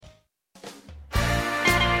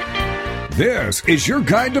This is your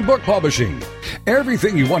guide to book publishing.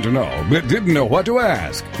 Everything you want to know but didn't know what to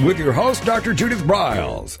ask with your host, Dr. Judith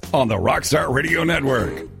Briles, on the Rockstar Radio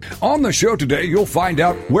Network. On the show today, you'll find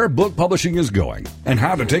out where book publishing is going and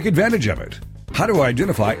how to take advantage of it. How to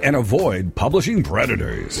identify and avoid publishing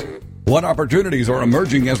predators. What opportunities are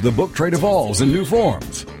emerging as the book trade evolves in new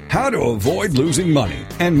forms. How to avoid losing money,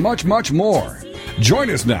 and much, much more. Join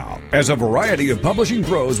us now as a variety of publishing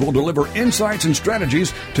pros will deliver insights and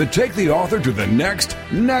strategies to take the author to the next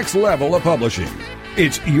level of publishing.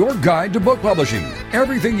 It's your guide to book publishing.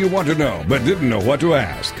 Everything you want to know but didn't know what to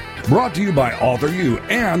ask. Brought to you by Author U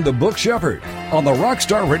and The Book Shepherd on the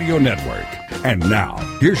Rockstar Radio Network. And now,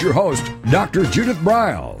 here's your host, Dr. Judith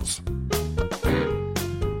Briles.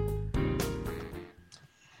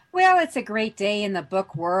 Well, it's a great day in the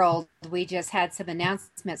book world. We just had some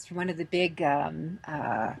announcements from one of the big indie.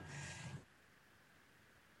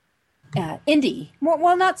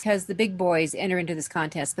 Well, not because the big boys enter into this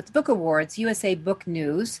contest, but the Book Awards, USA Book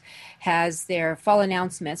News, has their fall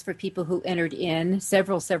announcements for people who entered in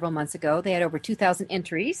several months ago. They had over 2,000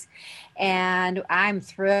 entries, and I'm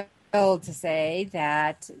thrilled to say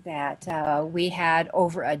that we had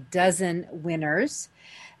over a dozen winners.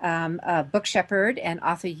 Book Shepherd and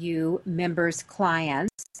Author U members,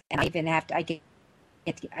 clients, and I even I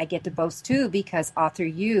get to boast too, because Author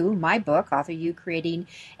U, my book, Author U, Creating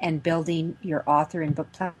and Building Your Author and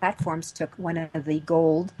Book Platforms, took one of the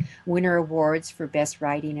Gold Winner Awards for Best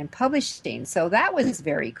Writing and Publishing. So that was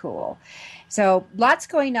very cool. So lots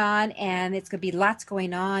going on, and it's going to be lots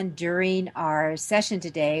going on during our session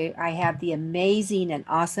today. I have the amazing and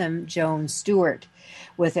awesome Joan Stewart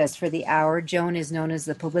with us for the hour. Joan is known as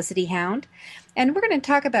the Publicity Hound, and we're going to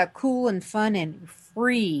talk about cool and fun and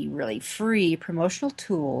really free promotional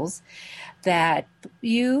tools that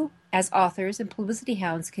you as authors and publicity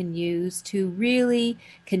hounds can use to really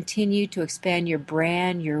continue to expand your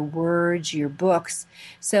brand, your words, your books,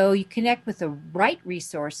 so you connect with the right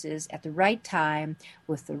resources at the right time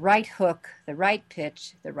with the right hook, the right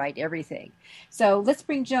pitch, the right everything. So let's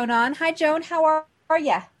bring Joan on. Hi, Joan. How are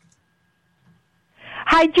you?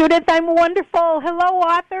 Hi, Judith. I'm wonderful. Hello,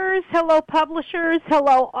 authors. Hello, publishers.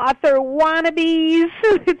 Hello, author wannabes.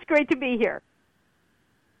 It's great to be here.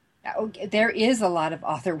 There is a lot of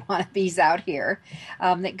author wannabes out here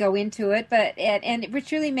that go into it, but and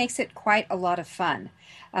it really makes it quite a lot of fun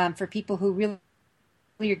for people who really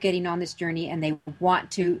are getting on this journey and they want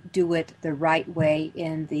to do it the right way,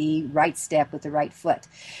 in the right step with the right foot.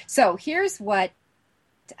 So here's what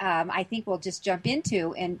I think we'll just jump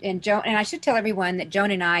into, and Joan, and I should tell everyone that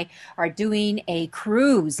Joan and I are doing a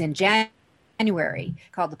cruise in January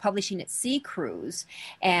called the Publishing at Sea Cruise,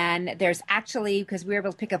 and there's actually, because we were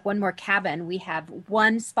able to pick up one more cabin, we have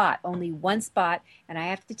only one spot, and I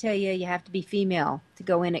have to tell you, you have to be female to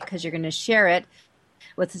go in it because you're going to share it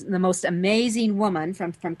with the most amazing woman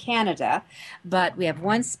from Canada, but we have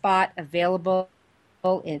one spot available.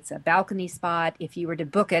 It's a balcony spot. If you were to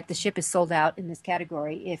book it, the ship is sold out in this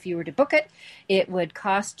category. If you were to book it, it would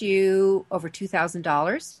cost you over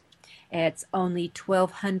 $2,000. It's only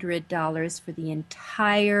 $1,200 for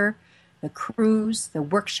the cruise, the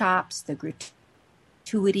workshops, the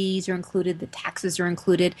gratuities are included, the taxes are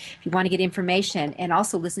included. If you want to get information and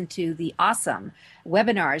also listen to the awesome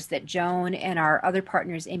webinars that Joan and our other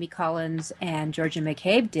partners, Amy Collins and Georgia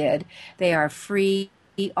McCabe, did, they are free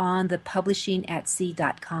on the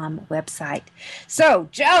publishingatsea.com website. So,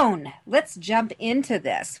 Joan, let's jump into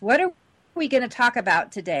this. What are we going to talk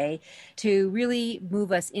about today to really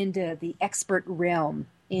move us into the expert realm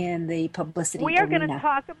in the publicity arena? We are going to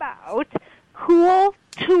talk about cool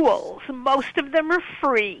tools. Most of them are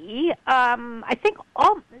free. I think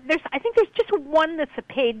there's just one that's a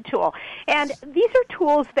paid tool, and these are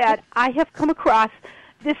tools that I have come across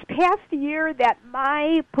this past year that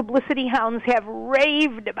my publicity hounds have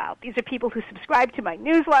raved about. These are people who subscribe to my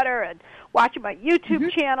newsletter and watch my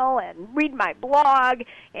YouTube channel and read my blog,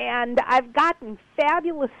 and I've gotten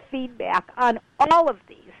fabulous feedback on all of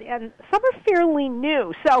these, and some are fairly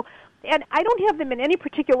new. So, and I don't have them in any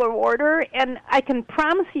particular order, and I can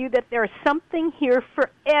promise you that there's something here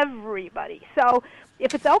for everybody. So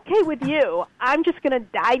if it's okay with you, I'm just going to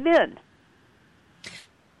dive in.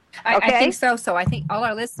 I think so. So I think all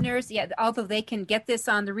our listeners, although they can get this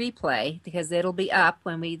on the replay because it'll be up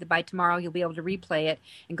by tomorrow, you'll be able to replay it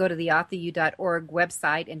and go to the authoru.org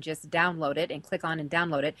website and just download it and click on and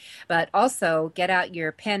download it. But also get out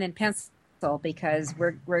your pen and pencil because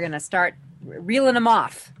we're going to start reeling them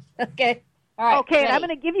off. Okay. All right. Okay, and I'm going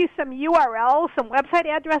to give you some URLs, some website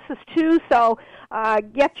addresses too. So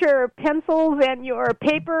get your pencils and your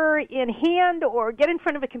paper in hand or get in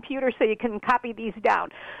front of a computer so you can copy these down.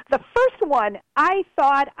 The first one, I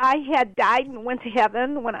thought I had died and went to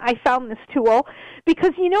heaven when I found this tool,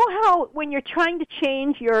 because you know how when you're trying to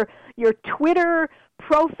change your Twitter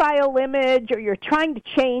profile image, or you're trying to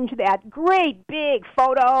change that great big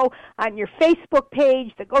photo on your Facebook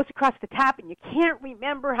page that goes across the top and you can't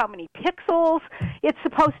remember how many pixels it's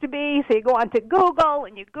supposed to be, so you go onto Google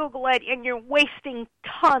and you Google it and you're wasting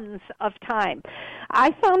tons of time.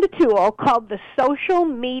 I found a tool called the Social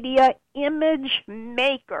Media Image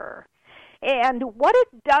Maker. And what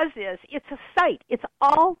it does is, it's a site. It's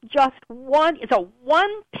all just it's a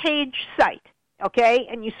one-page site. Okay,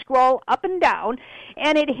 and you scroll up and down,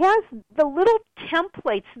 and it has the little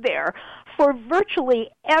templates there for virtually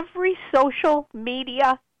every social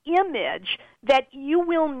media image that you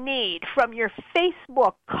will need, from your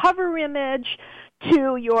Facebook cover image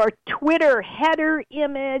to your Twitter header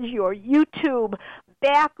image, your YouTube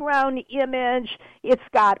background image. It's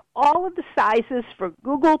got all of the sizes for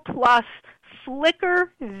Google+, Flickr,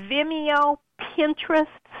 Vimeo, Pinterest,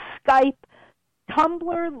 Skype,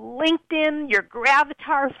 Tumblr, LinkedIn, your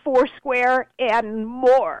Gravatar, Foursquare, and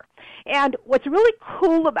more. And what's really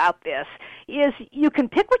cool about this is you can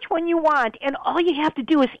pick which one you want, and all you have to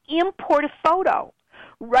do is import a photo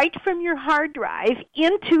right from your hard drive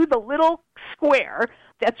into the little square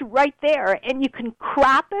that's right there, and you can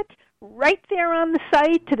crop it right there on the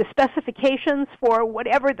site to the specifications for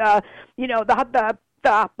whatever the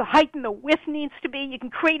height and the width needs to be. You can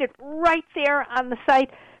create it right there on the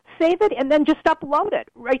site. Save it, and then just upload it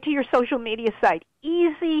right to your social media site.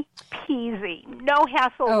 Easy peasy, no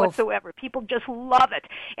hassle whatsoever. People just love it.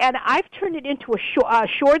 And I've turned it into a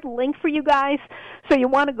short link for you guys. So you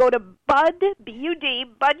want to go to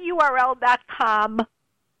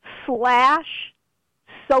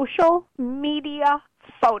budurl.com/social media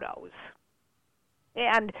photos.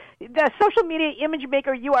 And the social media image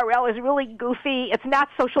maker URL is really goofy. It's not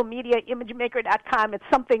socialmediaimagemaker.com. It's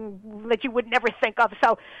something that you would never think of.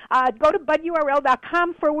 So go to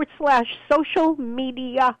budurl.com/social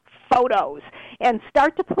media photos and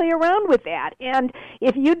start to play around with that. And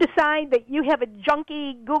if you decide that you have a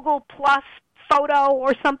junky Google Plus photo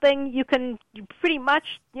or something, you pretty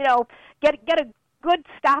much, get a good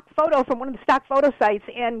stock photo from one of the stock photo sites,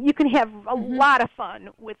 and you can have a lot of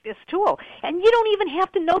fun with this tool. And you don't even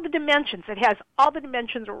have to know the dimensions. It has all the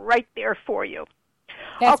dimensions right there for you.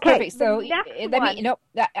 That's okay, perfect. So I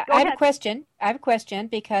have a question.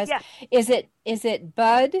 Because is it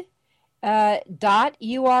bud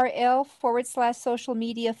 .url/social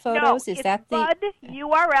media photos? No, is that the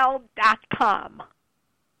budurl.com.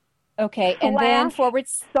 Okay, and then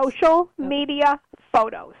social media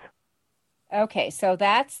photos. Okay, so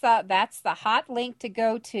that's the hot link to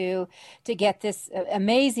go to get this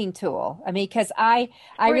amazing tool. I mean, because I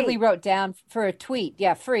really wrote down for a tweet,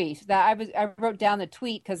 free. I wrote down the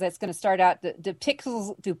tweet because it's going to start out. Do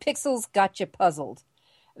pixels got you puzzled?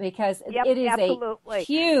 Because it is a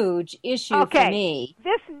huge issue for me.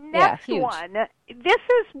 This next one, this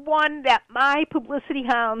is one that my publicity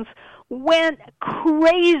hounds went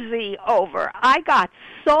crazy over. I got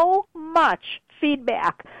so much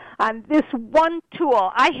feedback on this one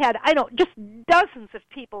tool. I had, just dozens of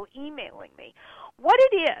people emailing me. What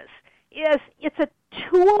it is it's a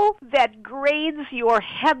tool that grades your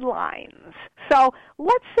headlines. So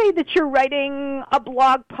let's say that you're writing a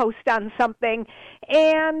blog post on something,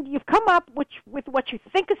 and you've come up with what you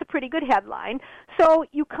think is a pretty good headline. So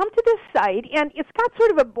you come to this site, and it's got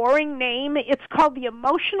sort of a boring name. It's called the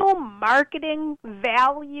Emotional Marketing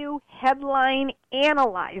Value Headline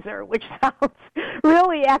Analyzer, which sounds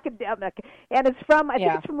really academic. And it's from, I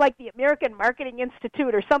think it's from like the American Marketing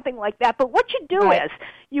Institute or something like that. But what you do is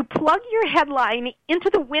you plug your headline into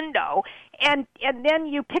the window, and then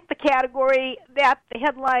you pick the category that the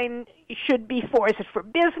headline should be for. Is it for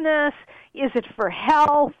business? Is it for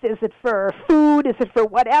health? Is it for food? Is it for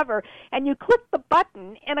whatever? And you click the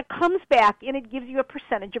button, and it comes back, and it gives you a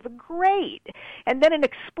percentage of a grade. And then it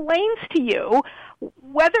explains to you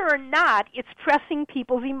whether or not it's pressing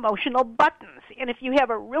people's emotional buttons. And if you have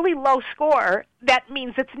a really low score, that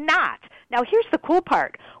means it's not. Now, here's the cool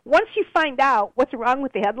part. Once you find out what's wrong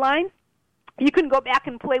with the headline, you can go back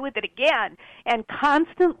and play with it again and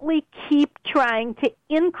constantly keep trying to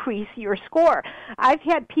increase your score. I've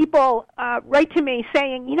had people write to me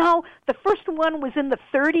saying, the first one was in the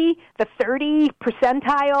 30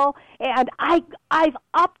 percentile, and I've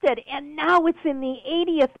upped it, and now it's in the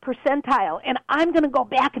 80th percentile, and I'm going to go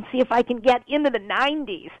back and see if I can get into the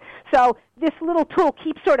 90s. So this little tool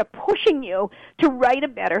keeps sort of pushing you to write a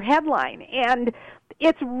better headline. And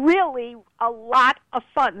it's really a lot of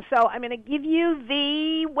fun. So I'm going to give you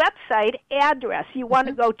the website address. You want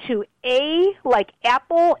to go to A like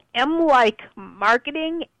Apple, M like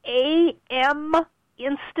marketing,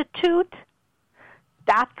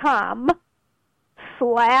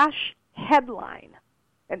 aminstitute.com/headline.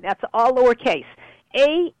 And that's all lowercase.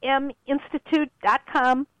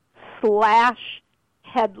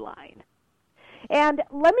 aminstitute.com/headline. And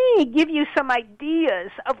let me give you some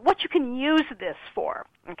ideas of what you can use this for,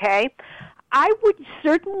 okay? I would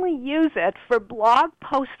certainly use it for blog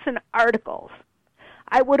posts and articles.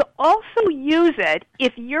 I would also use it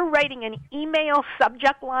if you're writing an email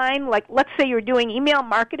subject line, like let's say you're doing email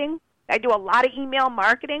marketing. I do a lot of email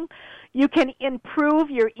marketing. You can improve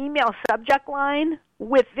your email subject line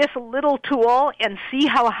with this little tool and see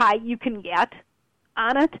how high you can get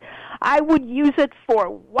on it. I would use it for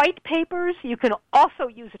white papers. You can also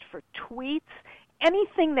use it for tweets,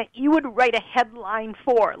 anything that you would write a headline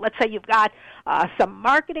for. Let's say you've got some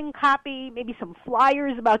marketing copy, maybe some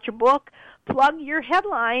flyers about your book. Plug your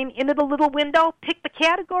headline into the little window, pick the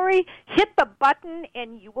category, hit the button,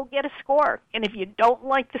 and you will get a score. And if you don't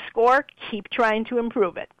like the score, keep trying to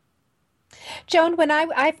improve it. Joan, when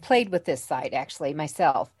I've played with this site actually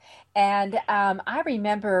myself, and I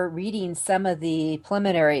remember reading some of the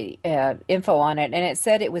preliminary info on it, and it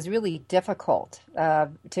said it was really difficult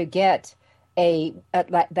to get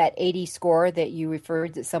that 80 score that you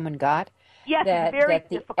referred that someone got. Yes, very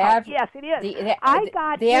difficult. Yes, it is. I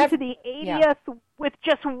got into the 80th with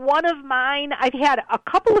just one of mine. I've had a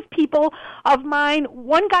couple of people of mine.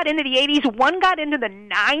 One got into the 80s, one got into the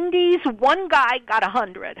 90s, one guy got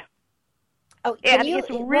 100. Oh, and it's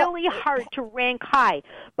really hard to rank high.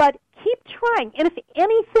 But keep trying. And if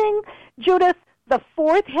anything, Judith, the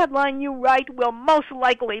fourth headline you write will most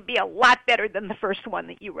likely be a lot better than the first one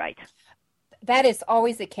that you write. That is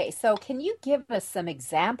always the case. So can you give us some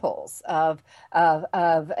examples of a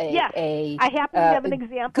I happen to have an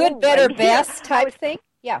example. Good, better, best type thing?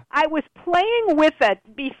 Yeah. I was playing with it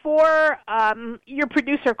before your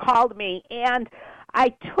producer called me, and I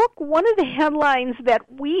took one of the headlines that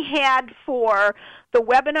we had for the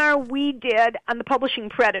webinar we did on the publishing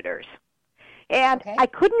predators. And I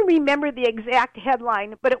couldn't remember the exact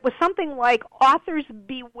headline, but it was something like Authors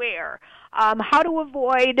Beware, how to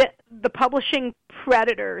avoid the publishing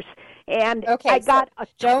predators. And I got a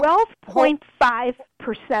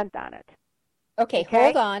 12.5% on it. Okay,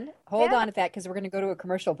 hold on at that because we're going to go to a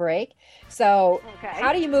commercial break. So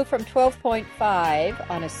how do you move from 12.5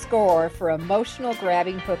 on a score for emotional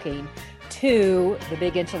grabbing hooking to the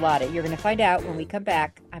big enchilada? You're going to find out when we come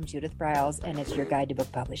back. I'm Judith Briles, and it's your guide to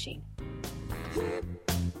book publishing.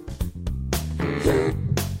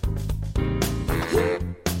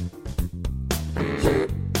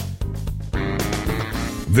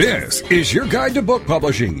 This is your guide to book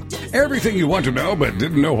publishing. Everything you want to know but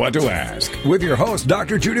didn't know what to ask. With your host,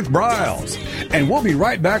 Dr. Judith Briles. And we'll be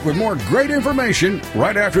right back with more great information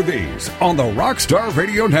right after these on the Rockstar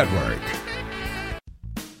Radio Network.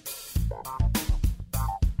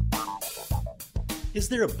 Is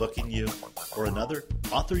there a book in you or another?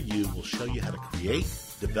 Author U will show you how to create,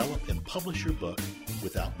 develop, and publish your book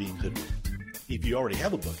without being hoodwinked. If you already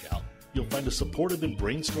have a book out, you'll find a supportive and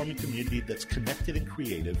brainstorming community that's connected and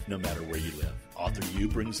creative no matter where you live. Author U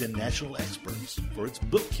brings in national experts for its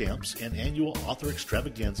book camps and annual author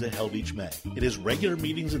extravaganza held each May. It has regular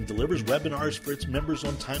meetings and delivers webinars for its members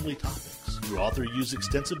on timely topics. Through Author U's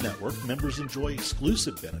extensive network, members enjoy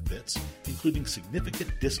exclusive benefits, including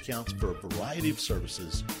significant discounts for a variety of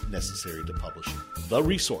services necessary to publishing. The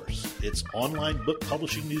Resource, its online book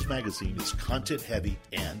publishing news magazine, is content-heavy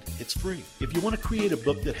and it's free. If you want to create a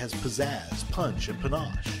book that has pizzazz, punch, and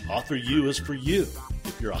panache, Author U is for you.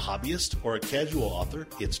 If you're a hobbyist or a casual author,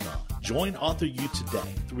 it's not. Join Author U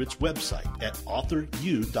today through its website at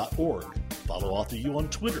authoru.org. Follow Author U on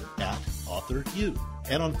Twitter at Author U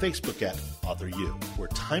and on Facebook at Author U, where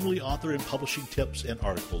timely author and publishing tips and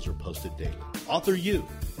articles are posted daily. Author U,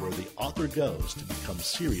 where the author goes to become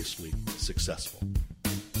seriously successful.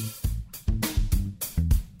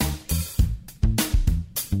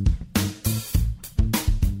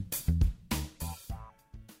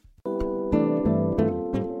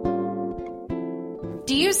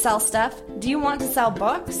 Do you sell stuff? Do you want to sell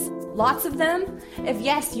books? Lots of them? If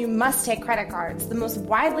yes, you must take credit cards, the most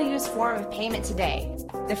widely used form of payment today.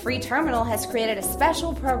 The Free Terminal has created a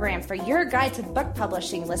special program for your guide to book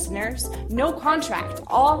publishing listeners. No contract,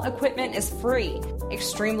 all equipment is free,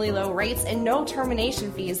 extremely low rates, and no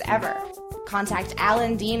termination fees ever. Contact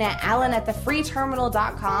Alan Dean at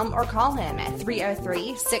alan@thefreeterminal.com or call him at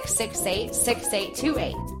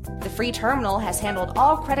 303-668-6828. The free terminal has handled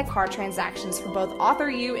all credit card transactions for both Author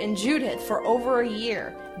U and Judith for over a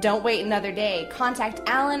year. Don't wait another day. Contact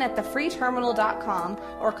Alan at thefreeterminal.com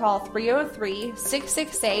or call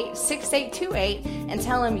 303-668-6828 and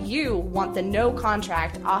tell him you want the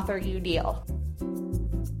no-contract Author U deal.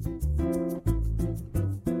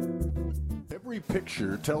 Every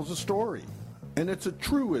picture tells a story. And it's a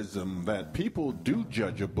truism that people do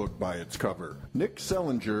judge a book by its cover. Nick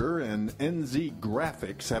Sellinger and NZ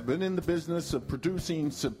Graphics have been in the business of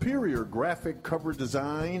producing superior graphic cover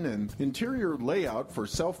design and interior layout for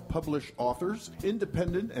self-published authors,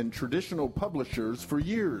 independent and traditional publishers for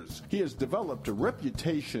years. He has developed a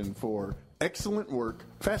reputation for excellent work,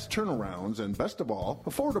 fast turnarounds, and best of all,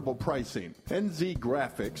 affordable pricing. NZ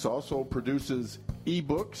Graphics also produces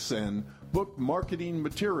ebooks and book marketing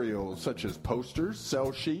materials such as posters,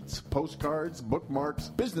 sell sheets, postcards, bookmarks,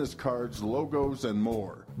 business cards, logos, and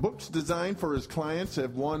more. Books designed for his clients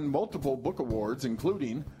have won multiple book awards,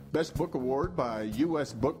 including Best Book Award by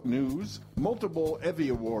U.S. Book News, multiple Evie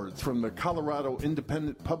Awards from the Colorado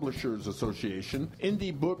Independent Publishers Association,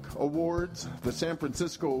 Indie Book Awards, the San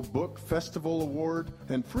Francisco Book Festival Award,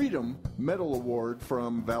 and Freedom Medal Award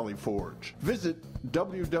from Valley Forge. Visit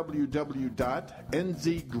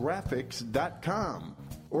www.nzgraphics.com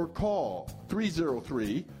or call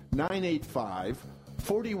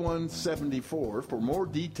 303-985-4174 for more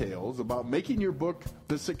details about making your book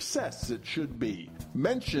the success it should be.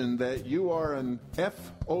 Mention that you are an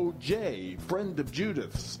FOJ, friend of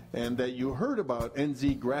Judith's, and that you heard about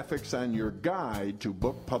NZ Graphics on your guide to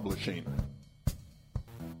book publishing.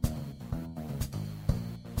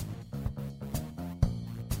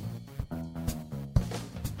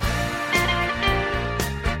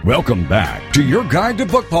 Welcome back to your guide to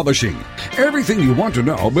book publishing. Everything you want to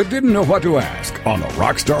know but didn't know what to ask on the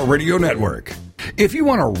Rockstar Radio Network. If you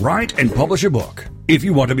want to write and publish a book, if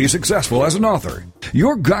you want to be successful as an author,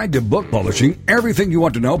 your guide to book publishing, everything you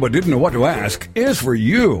want to know but didn't know what to ask, is for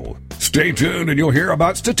you. Stay tuned and you'll hear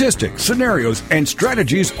about statistics, scenarios, and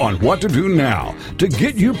strategies on what to do now to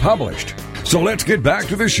get you published. So let's get back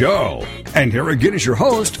to the show. And here again is your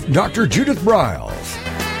host, Dr. Judith Briles.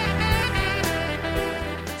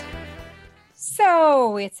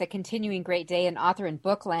 So it's a continuing great day in author and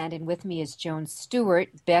bookland, and with me is Joan Stewart,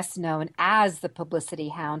 best known as the Publicity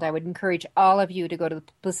Hound. I would encourage all of you to go to the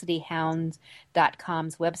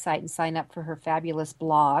publicityhound.com's website and sign up for her fabulous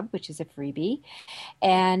blog, which is a freebie.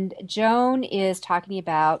 And Joan is talking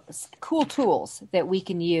about cool tools that we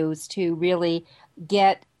can use to really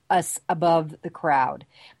get us above the crowd.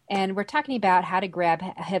 And we're talking about how to grab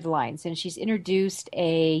headlines, and she's introduced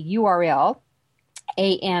a URL,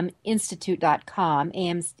 aminstitute.com,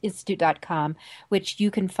 which you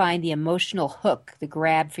can find the emotional hook, the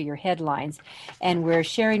grab for your headlines. And we're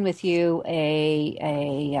sharing with you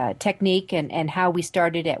a technique and how we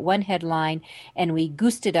started at one headline and we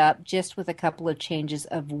goosed it up just with a couple of changes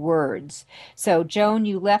of words. So, Joan,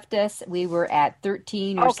 you left us. We were at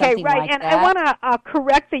 13 or something right. like that. And I want to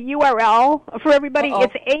correct the URL for everybody. Uh-oh.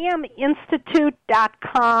 It's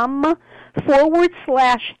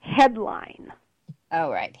aminstitute.com/headline. Oh,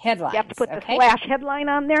 right. Headlines. You have to put the okay. slash headline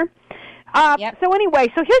on there. Yep. So anyway,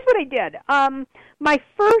 so here's what I did. My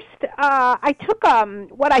first, I took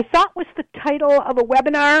what I thought was the title of a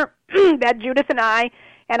webinar that Judith and I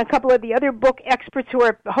and a couple of the other book experts who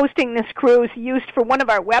are hosting this cruise used for one of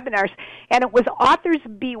our webinars, and it was Authors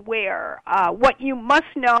Beware, What You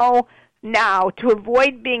Must Know Now to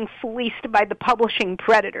Avoid Being Fleeced by the Publishing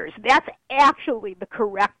Predators. That's actually the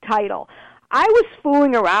correct title. I was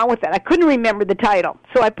fooling around with it. I couldn't remember the title.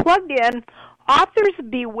 So I plugged in Authors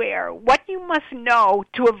Beware, What You Must Know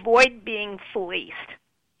to Avoid Being Fleeced.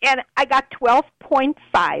 And I got 12.5%,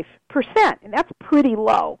 and that's pretty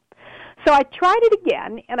low. So I tried it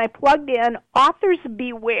again, and I plugged in Authors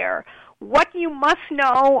Beware, What You Must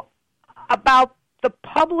Know About the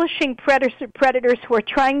Publishing Predators Who Are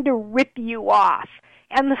Trying to Rip You Off.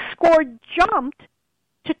 And the score jumped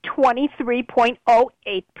to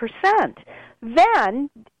 23.08%.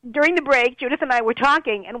 Then, during the break, Judith and I were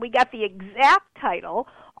talking, and we got the exact title,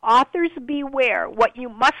 Authors Beware, What You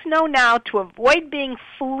Must Know Now to Avoid Being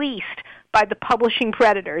Fleeced by the Publishing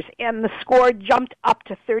Predators. And the score jumped up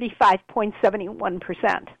to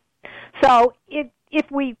 35.71%. So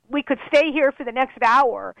if we could stay here for the next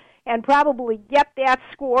hour and probably get that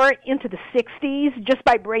score into the 60s just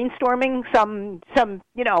by brainstorming some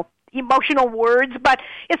emotional words, but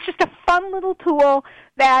it's just a fun little tool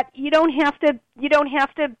that you don't have to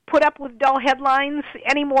put up with dull headlines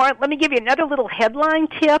anymore. Let me give you another little headline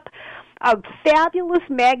tip. A fabulous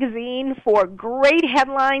magazine for great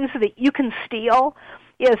headlines that you can steal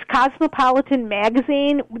is Cosmopolitan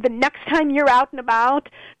Magazine. The next time you're out and about,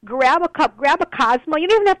 grab a Cosmo. You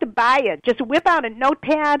don't even have to buy it. Just whip out a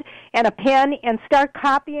notepad and a pen and start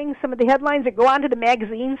copying some of the headlines that go onto the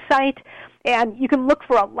magazine site. And you can look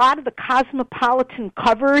for a lot of the Cosmopolitan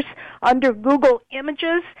covers under Google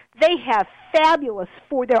Images. They have fabulous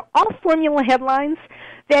they're all formula headlines.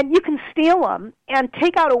 Then you can steal them and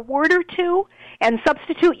take out a word or two and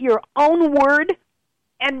substitute your own word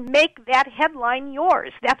and make that headline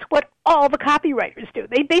yours. That's what all the copywriters do.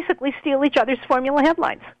 They basically steal each other's formula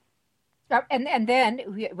headlines. And then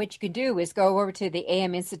what you can do is go over to the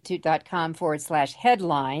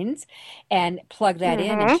aminstitute.com/headlines and plug that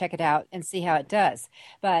in and check it out and see how it does.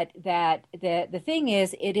 But that the thing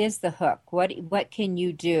is, it is the hook. What can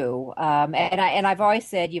you do? And I've always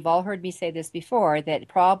said, you've all heard me say this before, that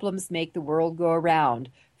problems make the world go around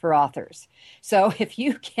for authors. So if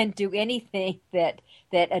you can do anything that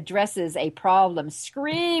addresses a problem,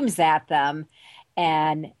 screams at them,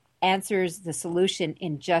 and answers the solution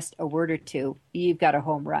in just a word or two, you've got a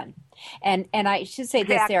home run. And I should say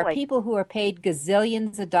this, there are people who are paid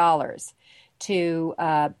gazillions of dollars to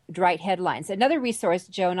write headlines. Another resource,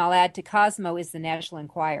 Joan, I'll add to Cosmo, is the National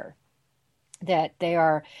Enquirer. That they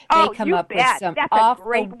come up with some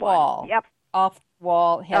off-the-wall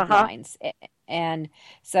headlines. And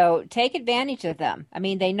so take advantage of them. I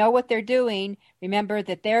mean, they know what they're doing. Remember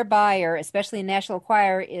that their buyer, especially National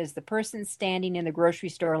Enquirer, is the person standing in the grocery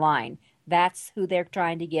store line. That's who they're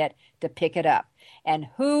trying to get to pick it up. And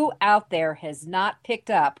who out there has not picked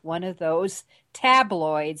up one of those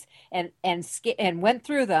tabloids and went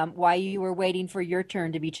through them while you were waiting for your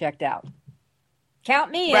turn to be checked out? Count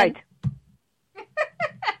me in. Right.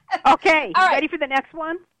 Okay, right. Ready for the next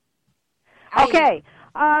one? Okay.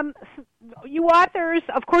 You authors,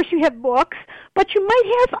 of course you have books, but you might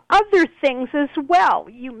have other things as well.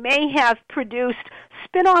 You may have produced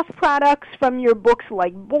spin-off products from your books,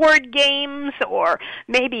 like board games, or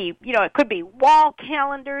maybe, it could be wall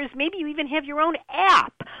calendars. Maybe you even have your own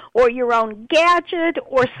app or your own gadget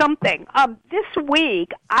or something. This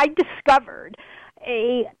week I discovered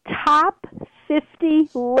a top 50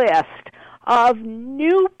 list of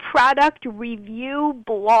new product review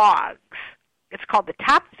blogs. It's called the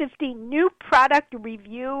Top 50 New Product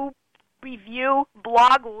Review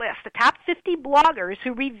Blog List, the top 50 bloggers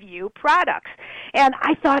who review products. And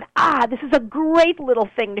I thought, this is a great little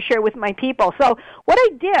thing to share with my people. So what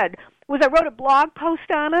I did was I wrote a blog post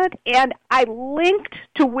on it, and I linked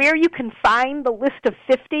to where you can find the list of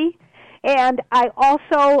 50, and I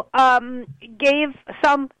also gave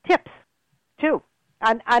some tips, too,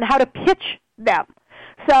 on how to pitch them.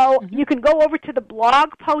 So you can go over to the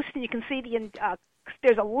blog post, and you can see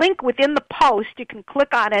there's a link within the post. You can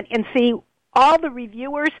click on it and see all the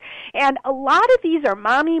reviewers. And a lot of these are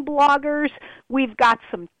mommy bloggers. We've got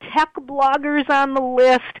some tech bloggers on the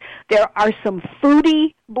list. There are some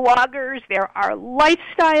foodie bloggers. There are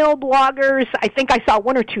lifestyle bloggers. I think I saw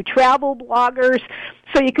one or two travel bloggers.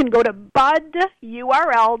 So you can go to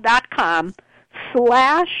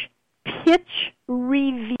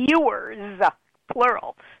budurl.com/pitchreviewers.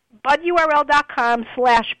 Plural,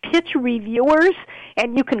 budurl.com/pitchreviewers,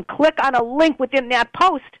 and you can click on a link within that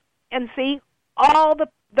post and see all the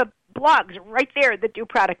blogs right there that do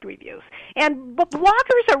product reviews. And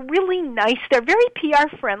bloggers are really nice. They're very PR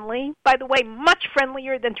friendly, by the way, much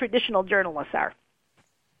friendlier than traditional journalists are.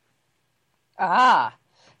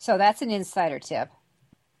 So that's an insider tip.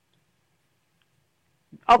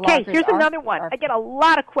 Okay, here's another one. I get a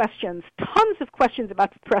lot of questions, tons of questions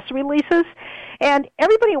about press releases, and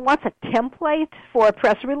everybody wants a template for a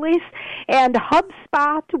press release. And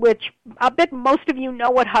HubSpot, which I bet most of you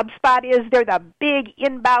know what HubSpot is, they're the big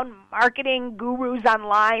inbound marketing gurus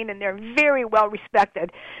online, and they're very well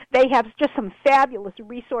respected. They have just some fabulous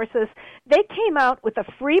resources. They came out with a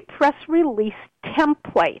free press release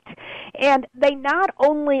template, and they not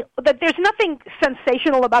only that there's nothing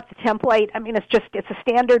sensational about the template. I mean, it's a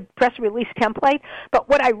standard press release template, but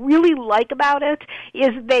what I really like about it is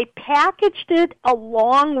they packaged it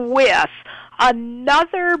along with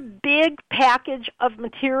another big package of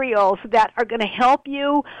materials that are going to help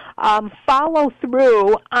you follow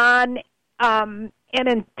through on an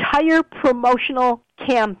entire promotional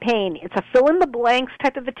campaign. It's a fill-in-the-blanks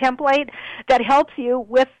type of a template that helps you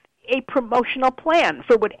with a promotional plan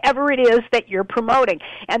for whatever it is that you're promoting.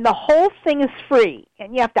 And the whole thing is free,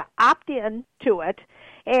 and you have to opt in to it.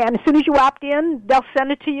 And as soon as you opt in, they'll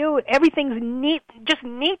send it to you. Everything's neat, just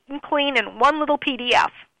neat and clean in one little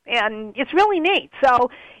PDF. And it's really neat.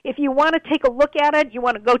 So if you want to take a look at it, you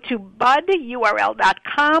want to go to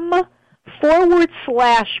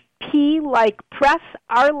budurl.com/P like press,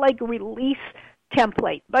 R like release,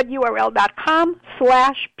 template.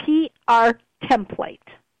 budurl.com/PR template.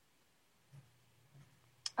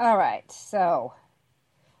 All right. So,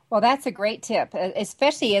 well, that's a great tip,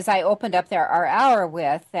 especially as I opened up our hour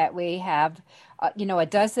with that we have, a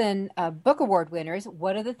dozen book award winners.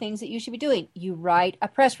 What are the things that you should be doing? You write a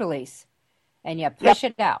press release and you push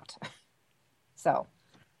it out. So.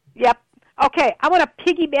 Yep. Okay. I want to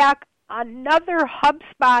piggyback another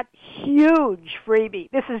HubSpot huge freebie.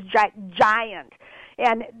 This is giant.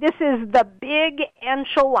 And this is the big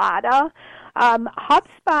enchilada.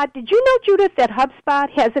 HubSpot, did you know, Judith, that HubSpot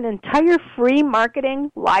has an entire free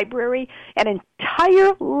marketing library, an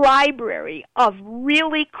entire library of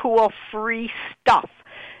really cool free stuff?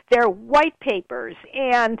 There are white papers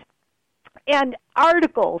and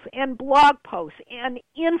articles and blog posts and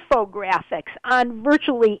infographics on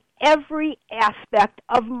virtually every aspect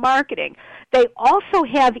of marketing. They also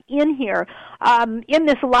have in here, in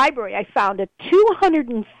this library, I found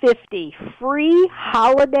 250 free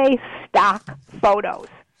holiday stock photos.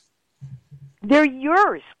 They're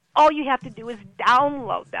yours. All you have to do is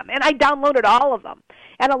download them. And I downloaded all of them.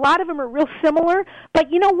 And a lot of them are real similar.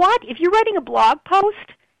 But you know what? If you're writing a blog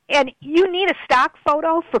post and you need a stock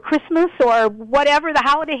photo for Christmas or whatever the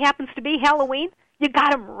holiday happens to be, Halloween, you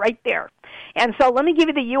got them right there. And so let me give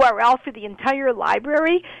you the URL for the entire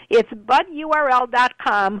library. It's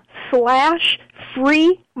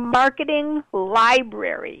budurl.com/free marketing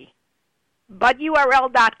library.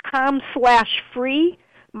 budurl.com/free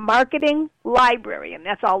marketing library, and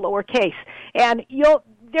that's all lowercase. And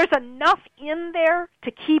there's enough in there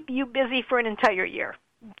to keep you busy for an entire year.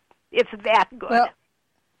 It's that good.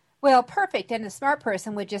 Well, perfect. And the smart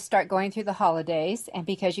person would just start going through the holidays, and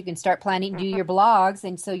because you can start planning, do your blogs,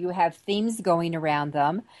 and so you have themes going around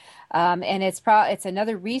them. And it's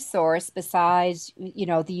another resource besides,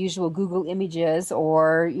 the usual Google Images,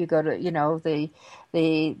 or you go to,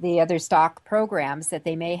 the other stock programs that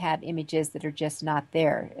they may have images that are just not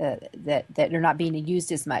there, that are not being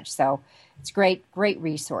used as much. So it's great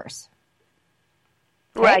resource.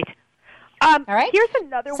 Right. All right. Here's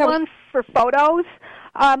another one for photos.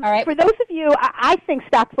 All right. For those of you, I think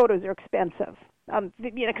stock photos are expensive,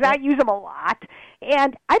 because I use them a lot.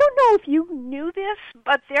 And I don't know if you knew this,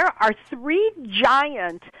 but there are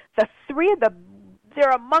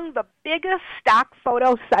they're among the biggest stock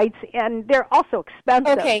photo sites, and they're also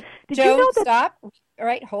expensive. Okay, Joan, stop. All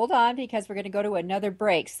right, hold on, because we're going to go to another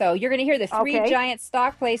break. So you're going to hear the three giant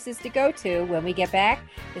stock places to go to when we get back.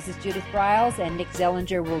 This is Judith Briles, and Nick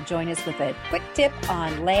Zellinger will join us with a quick tip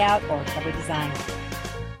on layout or cover design.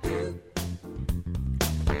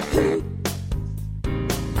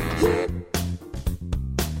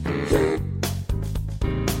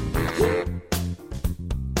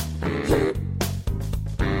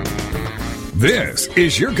 This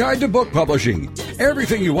is your guide to book publishing.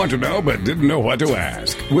 Everything you want to know but didn't know what to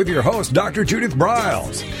ask. With your host, Dr. Judith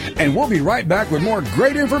Briles. And we'll be right back with more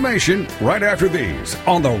great information right after these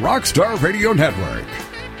on the Rockstar Radio Network.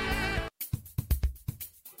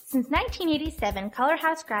 Since 1987, Color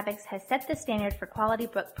House Graphics has set the standard for quality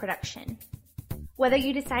book production. Whether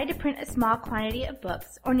you decide to print a small quantity of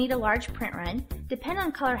books or need a large print run, depend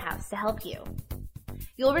on Color House to help you.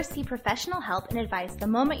 You'll receive professional help and advice the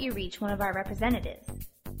moment you reach one of our representatives.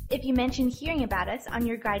 If you mention hearing about us on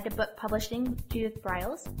your guide to book publishing with Judith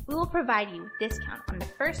Briles, we will provide you a discount on the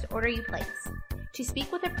first order you place. To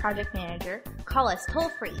speak with a project manager, call us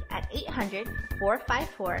toll-free at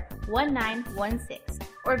 800-454-1916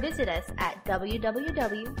 or visit us at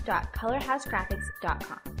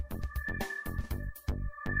www.colorhousegraphics.com.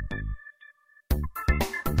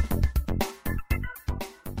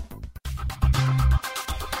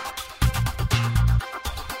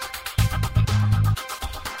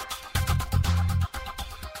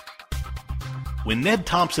 When Ned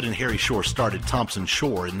Thompson and Harry Shore started Thompson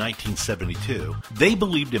Shore in 1972, they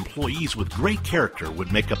believed employees with great character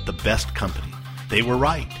would make up the best company. They were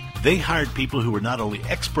right. They hired people who were not only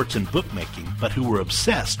experts in bookmaking, but who were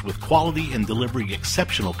obsessed with quality and delivering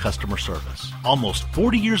exceptional customer service. Almost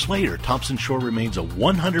 40 years later, Thompson Shore remains a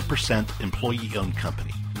 100% employee-owned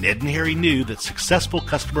company. Ned and Harry knew that successful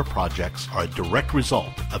customer projects are a direct result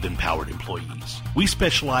of empowered employees. We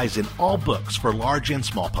specialize in all books for large and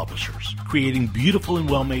small publishers. Creating beautiful and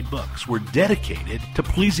well-made books, we're dedicated to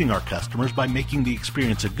pleasing our customers by making the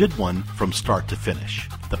experience a good one from start to finish.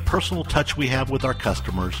 The personal touch we have with our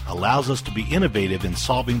customers allows us to be innovative in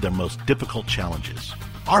solving their most difficult challenges.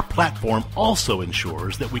 Our platform also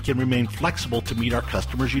ensures that we can remain flexible to meet our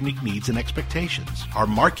customers' unique needs and expectations. Our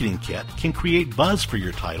marketing kit can create buzz for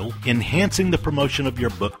your title, enhancing the promotion of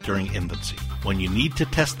your book during infancy. When you need to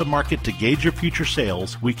test the market to gauge your future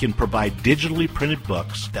sales, we can provide digitally printed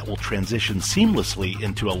books that will transition seamlessly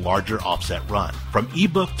into a larger offset run. From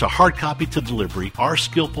ebook to hard copy to delivery, our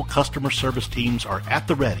skillful customer service teams are at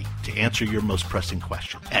the ready to answer your most pressing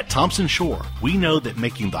questions. At Thompson Shore, we know that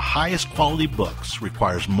making the highest quality books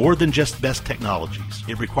requires more than just best technologies.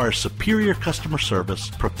 It requires superior customer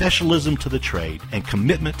service, professionalism to the trade, and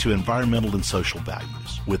commitment to environmental and social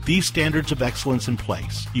values. With these standards of excellence in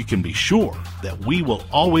place, you can be sure that we will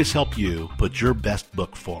always help you put your best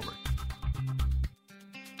book forward.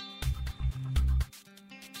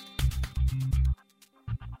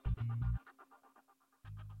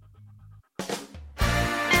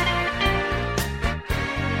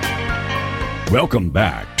 Welcome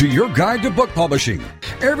back to your guide to book publishing.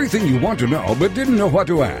 Everything you want to know but didn't know what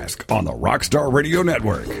to ask on the Rockstar Radio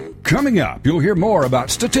Network. Coming up, you'll hear more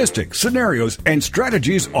about statistics, scenarios, and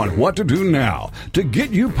strategies on what to do now to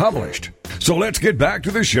get you published. So let's get back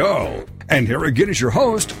to the show. And here again is your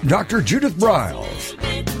host, Dr. Judith Briles.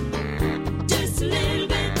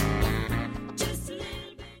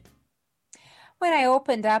 When I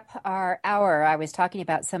opened up our hour, I was talking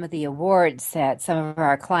about some of the awards that some of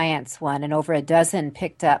our clients won, and over a dozen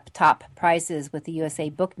picked up top prizes with the USA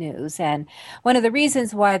Book News. And one of the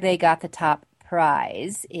reasons why they got the top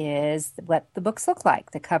prize is what the books look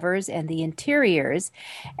like, the covers and the interiors.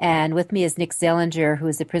 And with me is Nick Zellinger, who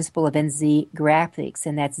is the principal of NZ Graphics,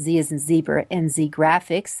 and that's Z as in zebra, NZ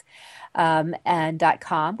Graphics. And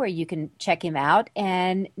 .com, where you can check him out.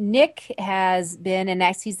 And Nick has been, and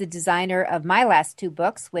actually he's the designer of my last two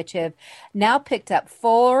books, which have now picked up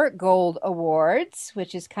 4 gold awards,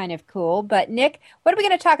 which is kind of cool. But Nick, what are we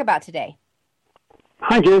going to talk about today?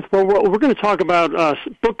 Hi, Judith. Well, we're going to talk about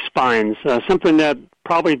book spines, something that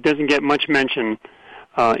probably doesn't get much mention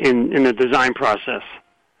in the design process.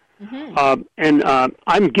 Mm-hmm.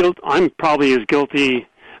 I'm probably as guilty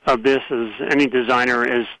of this as any designer,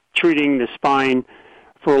 as treating the spine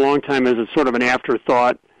for a long time as a sort of an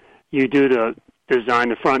afterthought. You do the design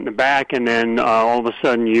the front and the back, and then all of a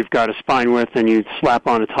sudden you've got a spine width, and you slap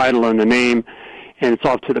on a title and the name, and it's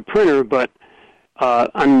off to the printer. But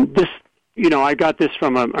I got this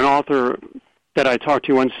from an author that I talked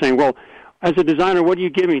to once, saying, "Well, as a designer, what do you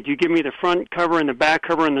give me? Do you give me the front cover and the back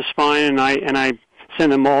cover and the spine, and I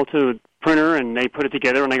send them all to the printer and they put it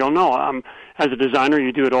together?" And I go, "No, as a designer,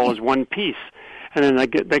 you do it all as one piece." And then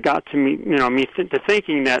they got to me, to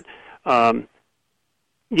thinking that,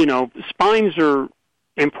 spines are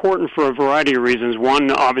important for a variety of reasons.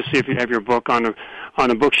 One, obviously, if you have your book on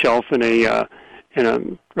a bookshelf in a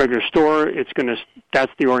regular store,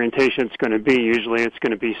 that's the orientation it's going to be. Usually, it's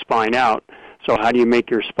going to be spine out. So how do you make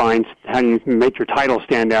your title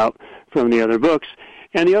stand out from the other books?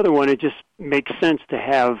 And the other one, it just makes sense to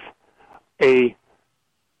have a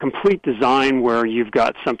complete design where you've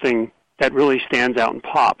got something that really stands out and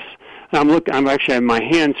pops. And I'm actually in my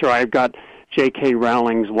hands here. I've got J.K.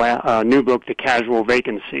 Rowling's new book, The Casual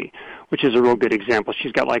Vacancy, which is a real good example.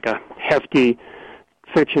 She's got like a hefty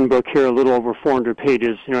fiction book here, a little over 400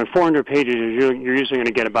 pages. 400 pages, you're usually going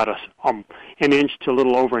to get about an inch to a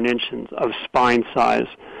little over an inch of spine size.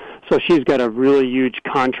 So she's got a really huge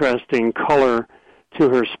contrasting color to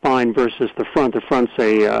her spine versus the front. The front's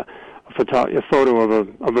a photo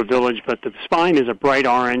of a village, but the spine is a bright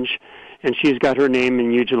orange. And she's got her name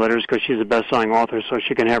in huge letters because she's a best-selling author, so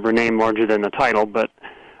she can have her name larger than the title. But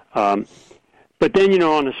then,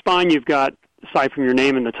 on the spine, you've got, aside from your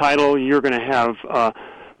name and the title, you're going to have,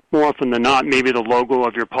 more often than not, maybe the logo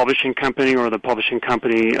of your publishing company or the publishing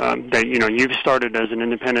company that, you've started as an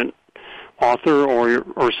independent author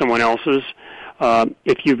or someone else's.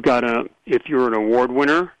 If you're an award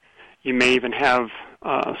winner, you may even have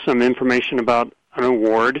some information about an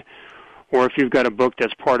award. Or if you've got a book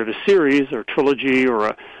that's part of a series or trilogy or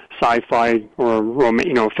a sci-fi or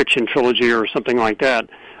a fiction trilogy or something like that,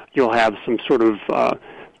 you'll have some sort of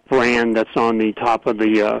brand that's on the top of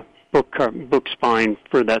the book spine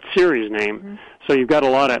for that series name. Mm-hmm. So you've got a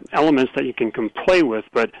lot of elements that you can play with.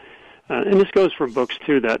 But and this goes for books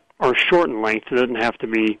too that are short in length. It doesn't have to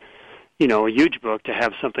be a huge book to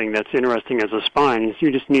have something that's interesting as a spine. You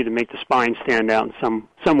just need to make the spine stand out in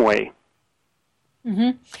some way.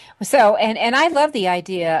 Mm-hmm. So, and I love the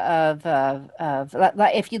idea of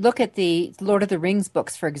if you look at the Lord of the Rings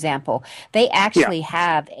books, for example, they actually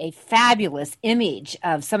have a fabulous image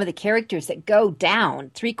of some of the characters that go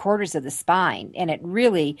down 3/4 of the spine, and it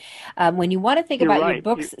really, when you want to think about your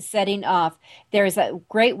books setting off, there's a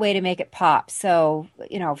great way to make it pop. So,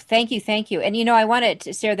 thank you, and I wanted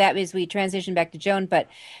to share that as we transition back to Joan, but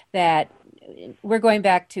that we're going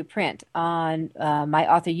back to print on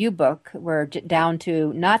my Author U book. We're down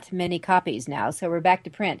to not many copies now, so we're back to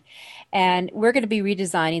print. And we're going to be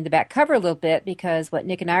redesigning the back cover a little bit because what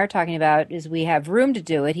Nick and I are talking about is we have room to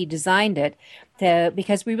do it. He designed it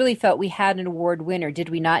because we really felt we had an award winner. Did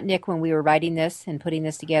we not, Nick, when we were writing this and putting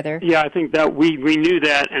this together? Yeah, I think that we knew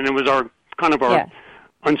that, and it was our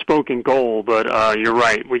unspoken goal, but you're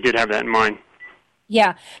right. We did have that in mind.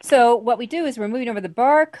 Yeah. So what we do is we're moving over the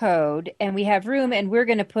barcode, and we have room, and we're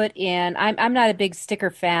going to put in. I'm not a big sticker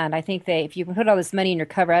fan. I think if you put all this money in your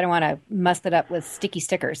cover, I don't want to muss it up with sticky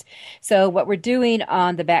stickers. So what we're doing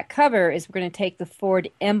on the back cover is we're going to take the four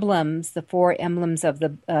emblems of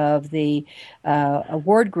the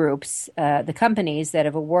award groups, the companies that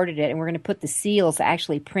have awarded it, and we're going to put the seals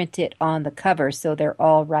actually printed on the cover, so they're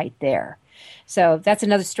all right there. So that's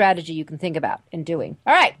another strategy you can think about in doing.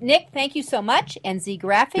 All right, Nick, thank you so much. NZ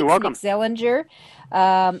Graphics, you're welcome. Nick Zellinger,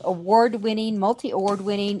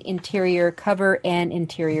 multi-award-winning interior cover and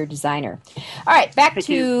interior designer. All right, back thank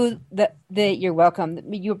to you. You're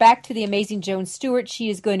welcome. You're back to the amazing Joan Stewart. She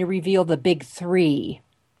is going to reveal the big three.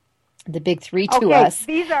 The big three to us.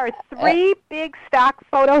 These are three big stock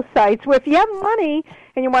photo sites. Well, if you have money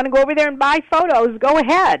and you want to go over there and buy photos, go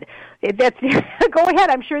ahead. Go ahead.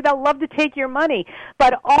 I'm sure they'll love to take your money.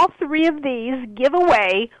 But all three of these give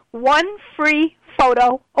away one free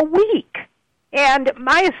photo a week. And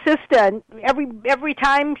my assistant, every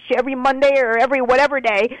time, every Monday or every whatever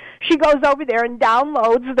day, she goes over there and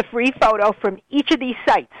downloads the free photo from each of these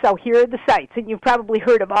sites. So here are the sites, and you've probably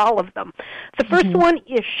heard of all of them. The first one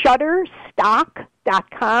is Shutterstock.com, Shutter,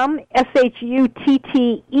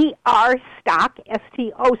 stock,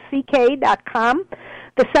 STOCK.com.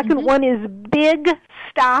 The second one is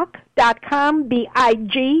Bigstock.com,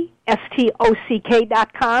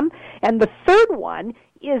 BIGSTOCK.com. And the third one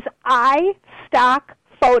is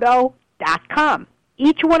iStockPhoto.com.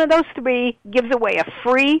 Each one of those three gives away a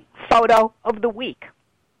free photo of the week.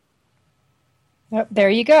 Oh,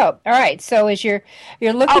 there you go. All right. So as you're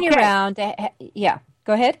looking around,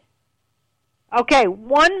 go ahead. Okay,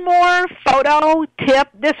 one more photo tip.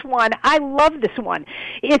 This one, I love this one.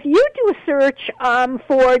 If you do a search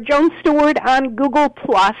for Joan Stewart on Google+,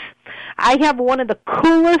 I have one of the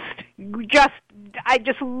coolest, I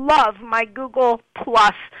just love my Google+,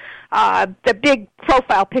 the big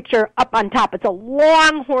profile picture up on top. It's a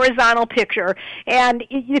long horizontal picture, and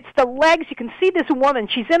it's the legs. You can see this woman.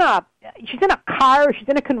 She's in a car. She's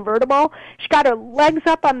in a convertible. She's got her legs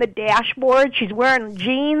up on the dashboard. She's wearing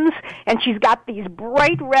jeans, and she's got these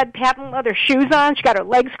bright red patent leather shoes on. She's got her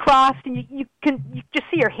legs crossed, and you just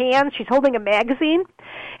see her hands. She's holding a magazine,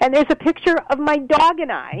 and there's a picture of my dog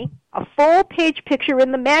and I, a full-page picture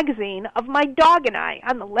in the magazine of my dog and I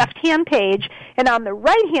on the left-hand page, and on the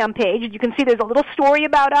right-hand page, you can see there's a little story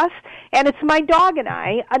about us, and it's my dog and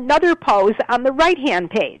I, another pose on the right-hand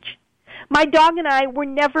page. My dog and I were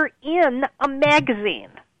never in a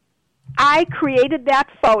magazine. I created that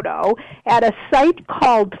photo at a site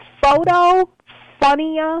called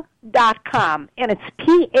PhotoFunia.com, and it's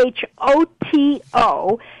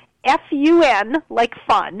PHOTOFUN, like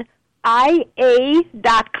fun,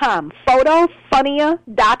 IA.com,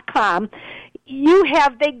 PhotoFunia.com.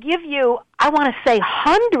 They give you, I want to say,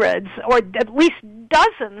 hundreds or at least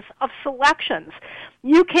dozens of selections.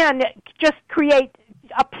 You can just create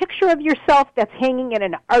a picture of yourself that's hanging in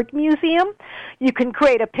an art museum. You can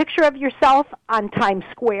create a picture of yourself on Times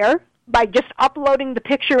Square by just uploading the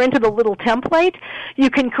picture into the little template. You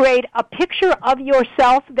can create a picture of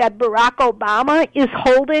yourself that Barack Obama is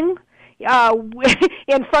holding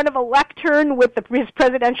in front of a lectern with his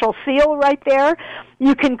presidential seal right there.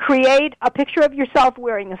 You can create a picture of yourself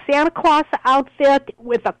wearing a Santa Claus outfit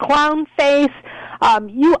with a clown face.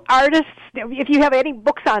 You artists, if you have any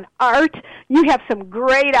books on art, you have some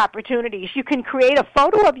great opportunities. You can create a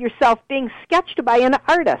photo of yourself being sketched by an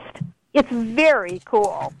artist. It's very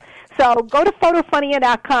cool. So go to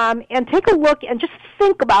PhotoFunia.com and take a look and just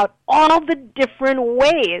think about all the different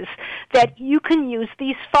ways that you can use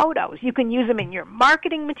these photos. You can use them in your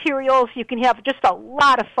marketing materials. You can have just a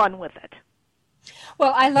lot of fun with it.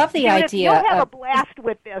 Well, I love the idea. You'll have a blast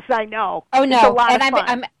with this, I know. Oh, no. It's a lot and of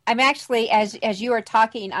fun. I'm actually, as you are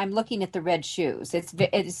talking, I'm looking at the red shoes.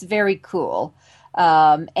 It's very cool.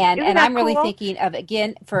 And I'm really thinking of,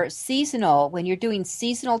 again, for seasonal, when you're doing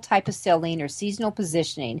seasonal type of selling or seasonal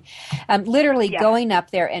positioning, literally going up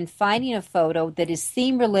there and finding a photo that is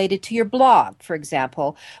theme related to your blog, for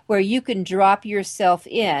example, where you can drop yourself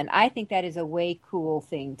in. I think that is a way cool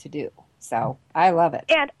thing to do. So I love it.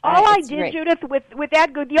 And all I did, great. Judith, with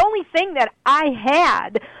that, the only thing that I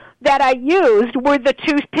had that I used were the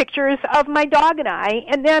two pictures of my dog and I,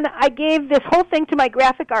 and then I gave this whole thing to my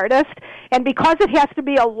graphic artist, and because it has to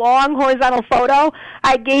be a long horizontal photo,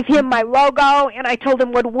 I gave him my logo, and I told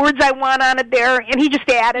him what words I want on it there, and he just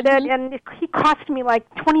added it, and he cost me like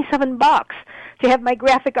 $27 to have my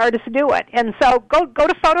graphic artist do it. And so go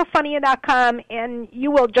to photofunia.com, and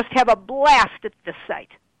you will just have a blast at this site.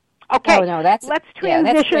 Okay, let's transition.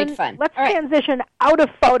 That's great fun. Let's transition out of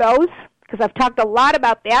photos, because I've talked a lot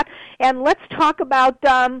about that, and let's talk about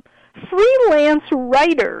freelance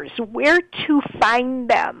writers, where to find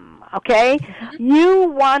them, okay?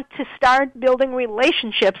 You want to start building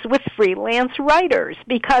relationships with freelance writers,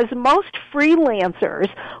 because most freelancers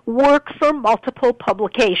work for multiple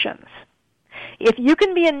publications. If you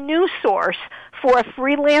can be a news source for a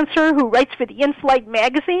freelancer who writes for the in-flight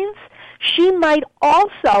magazines, she might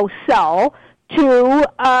also sell to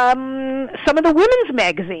some of the women's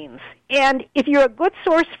magazines. And if you're a good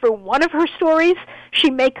source for one of her stories, she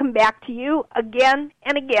may come back to you again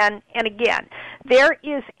and again and again. There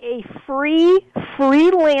is a free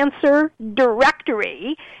freelancer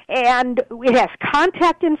directory, and it has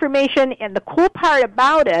contact information, and the cool part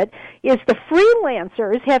about it is the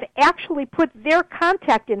freelancers have actually put their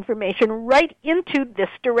contact information right into this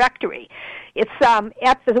directory. It's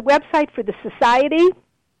at the website for the Society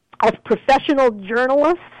of Professional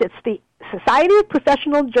Journalists. It's the Society of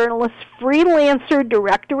Professional Journalists Freelancer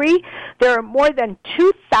Directory. There are more than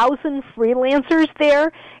 2,000 freelancers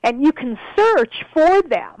there, and you can search for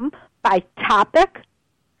them by topic,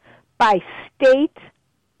 by state,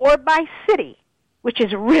 or by city, which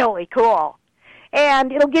is really cool.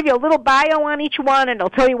 And it'll give you a little bio on each one, and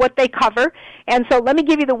it'll tell you what they cover. And so let me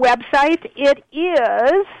give you the website. It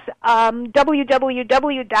is www.spj.org.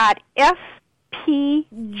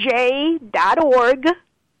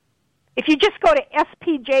 If you just go to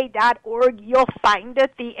spj.org, you'll find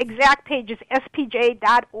it. The exact page is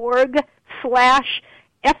spj.org/F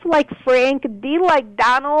like Frank, D like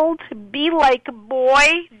Donald, B like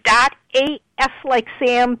boy, .A, S like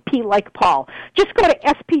Sam, P like Paul. Just go to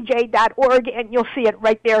spj.org, and you'll see it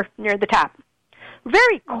right there near the top.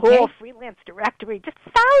 Very cool freelance directory. Just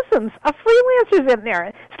thousands of freelancers in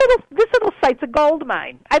there. This little site's a gold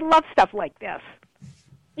mine. I love stuff like this.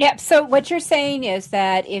 Yeah, so what you're saying is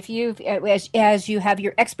that if as you have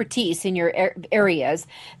your expertise in your areas,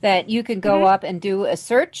 that you can go up and do a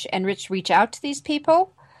search and reach out to these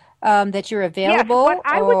people, that you're available. Yes, what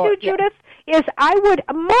I would do, Judith, is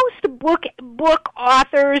most book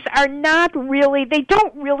authors are not really, they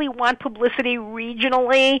don't really want publicity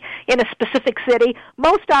regionally in a specific city.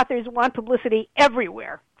 Most authors want publicity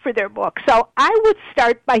everywhere for their book. So I would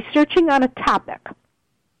start by searching on a topic.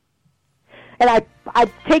 And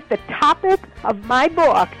I'd take the topic of my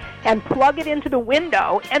book and plug it into the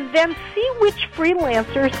window and then see which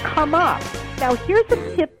freelancers come up. Now, here's a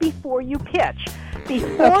tip before you pitch.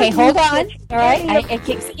 Hold on. All right, I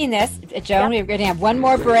keep seeing this. Joan, we're going to have one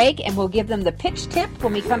more break, and we'll give them the pitch tip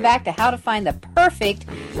when we come back to how to find the perfect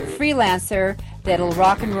freelancer that'll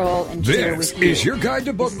rock and roll and share with you. This is your guide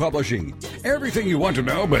to book publishing. Everything you want to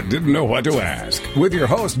know but didn't know what to ask. With your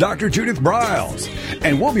host, Dr. Judith Briles.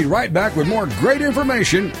 And we'll be right back with more great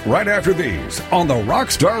information right after these on the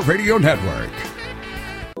Rockstar Radio Network.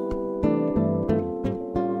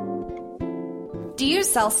 Do you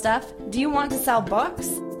sell stuff? Do you want to sell books?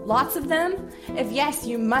 Lots of them? If yes,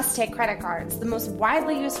 you must take credit cards, the most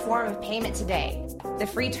widely used form of payment today. The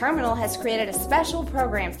Free Terminal has created a special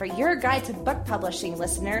program for your guide to book publishing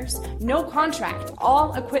listeners. No contract,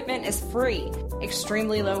 all equipment is free,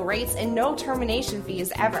 extremely low rates, and no termination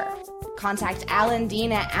fees ever. Contact Alan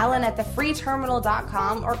Dean at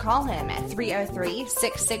alan@thefreeterminal.com or call him at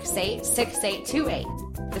 303-668-6828.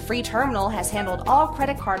 The Free Terminal has handled all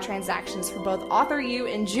credit card transactions for both Author You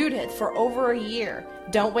and Judith for over a year.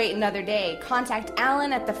 Don't wait another day. Contact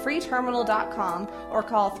Alan at thefreeterminal.com or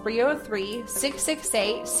call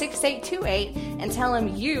 303-668-6828 and tell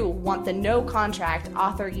him you want the no-contract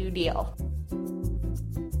Author You deal.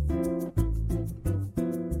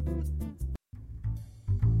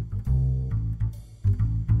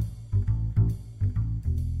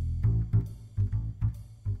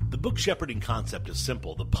 The book shepherding concept is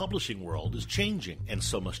simple. The publishing world is changing, and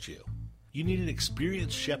so must you. You need an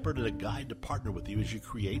experienced shepherd and a guide to partner with you as you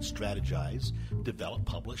create, strategize, develop,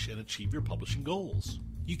 publish, and achieve your publishing goals.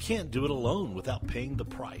 You can't do it alone without paying the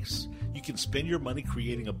price. You can spend your money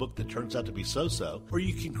creating a book that turns out to be so-so, or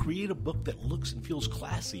you can create a book that looks and feels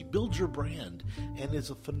classy, builds your brand, and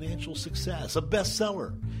is a financial success, a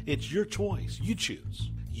bestseller. It's your choice. You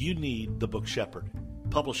choose. You need the book shepherd.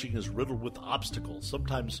 Publishing is riddled with obstacles,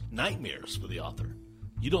 sometimes nightmares for the author.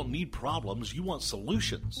 You don't need problems, you want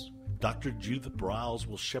solutions. Dr. Judith Briles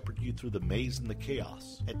will shepherd you through the maze and the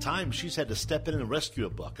chaos. At times, she's had to step in and rescue a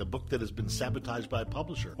book that has been sabotaged by a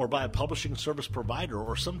publisher, or by a publishing service provider,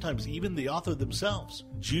 or sometimes even the author themselves.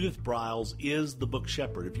 Judith Briles is the book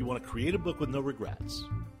shepherd if you want to create a book with no regrets.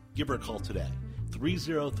 Give her a call today,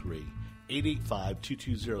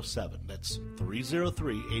 303-885-2207. That's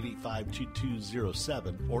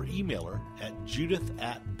 303-885-2207, or email her at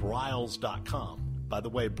judith@briles.com. By the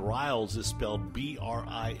way, Briles is spelled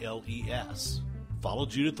B-R-I-L-E-S. Follow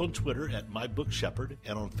Judith on Twitter at MyBookShepherd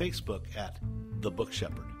and on Facebook at The Book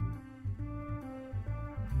Shepherd.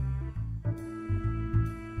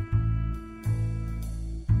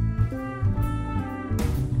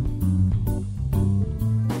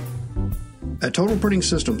 At Total Printing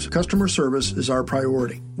Systems, customer service is our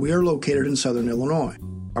priority. We are located in Southern Illinois.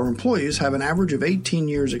 Our employees have an average of 18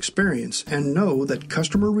 years experience and know that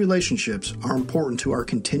customer relationships are important to our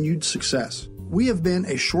continued success. We have been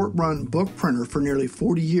a short-run book printer for nearly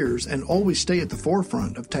 40 years and always stay at the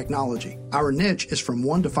forefront of technology. Our niche is from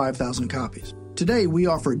 1 to 5,000 copies. Today, we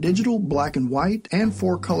offer digital, black and white, and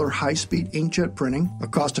 4-color high-speed inkjet printing, a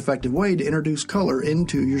cost-effective way to introduce color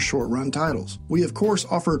into your short-run titles. We, of course,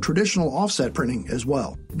 offer traditional offset printing as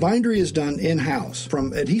well. Bindery is done in-house,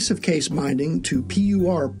 from adhesive case binding to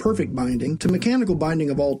PUR perfect binding to mechanical binding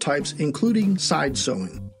of all types, including side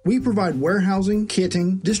sewing. We provide warehousing,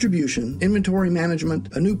 kitting, distribution, inventory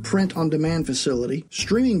management, a new print-on-demand facility,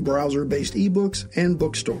 streaming browser-based ebooks, and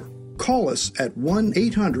bookstore. Call us at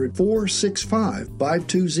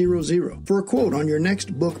 1-800-465-5200 for a quote on your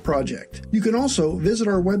next book project. You can also visit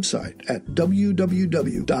our website at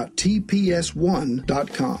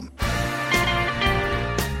www.tps1.com.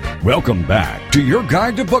 Welcome back to your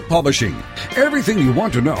guide to book publishing. Everything you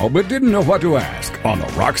want to know but didn't know what to ask on the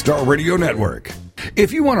Rockstar Radio Network.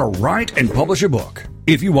 If you want to write and publish a book,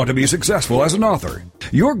 if you want to be successful as an author,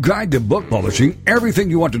 your guide to book publishing, everything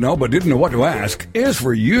you want to know but didn't know what to ask, is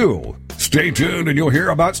for you. Stay tuned and you'll hear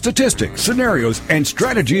about statistics, scenarios, and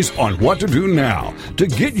strategies on what to do now to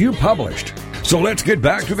get you published. So let's get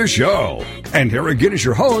back to the show. And here again is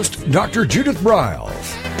your host, Dr. Judith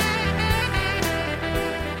Briles.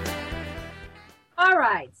 All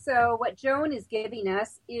right, so what Joan is giving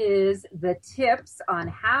us is the tips on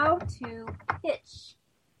how to pitch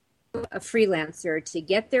a freelancer to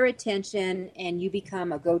get their attention and you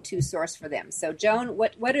become a go-to source for them. So Joan,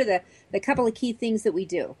 what are the couple of key things that we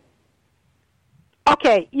do?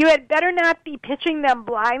 Okay, you had better not be pitching them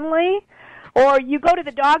blindly, or you go to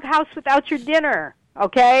the doghouse without your dinner,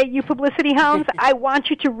 okay? You publicity hounds, I want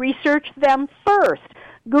you to research them first.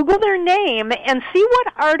 Google their name and see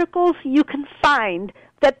what articles you can find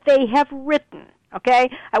that they have written, okay?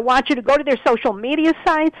 I want you to go to their social media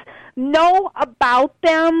sites, know about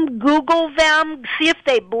them, Google them, see if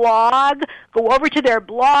they blog, go over to their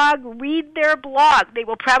blog, read their blog. They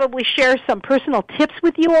will probably share some personal tips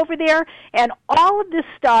with you over there, and all of this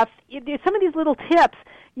stuff, some of these little tips,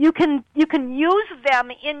 you can use them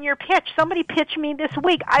in your pitch. Somebody pitched me this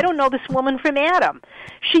week. I don't know this woman from Adam.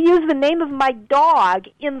 She used the name of my dog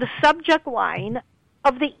in the subject line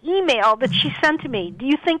of the email that she sent to me. Do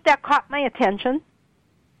you think that caught my attention?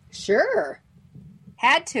 Sure.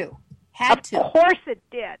 Had to. Of course it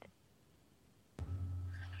did.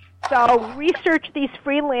 So research these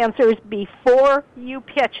freelancers before you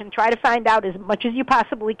pitch and try to find out as much as you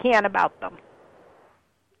possibly can about them.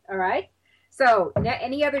 All right. So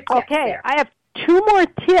any other tips there? I have 2 more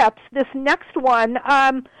tips. This next one,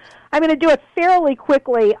 I'm going to do it fairly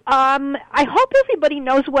quickly. I hope everybody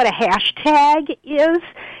knows what a hashtag is.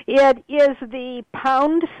 It is the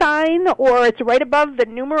pound sign, or it's right above the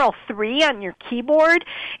numeral 3 on your keyboard,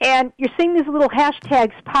 and you're seeing these little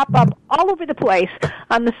hashtags pop up all over the place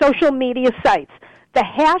on the social media sites. The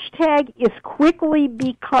hashtag is quickly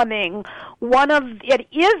becoming one of the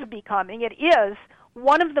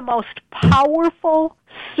most powerful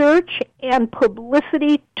search and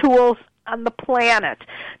publicity tools on the planet,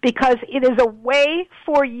 because it is a way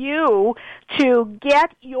for you to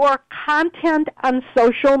get your content on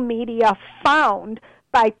social media found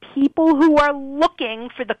by people who are looking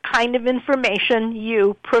for the kind of information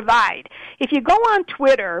you provide. If you go on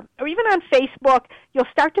Twitter or even on Facebook, you'll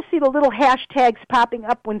start to see the little hashtags popping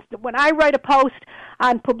up. When I write a post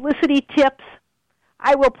on publicity tips,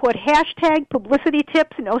 I will put hashtag publicity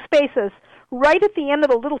tips, no spaces, right at the end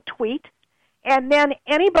of the little tweet. And then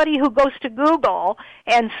anybody who goes to Google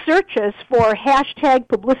and searches for hashtag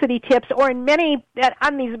publicity tips, or on many of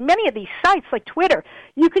these sites like Twitter,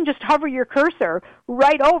 you can just hover your cursor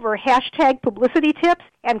right over hashtag publicity tips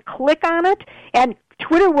and click on it, and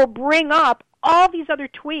Twitter will bring up all these other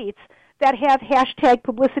tweets that have hashtag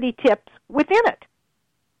publicity tips within it.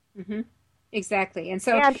 Mm-hmm. Exactly. And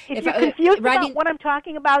so, and if you're confused about what I'm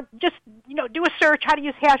talking about, just do a search how to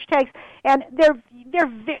use hashtags. And they're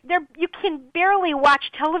you can barely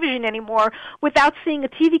watch television anymore without seeing a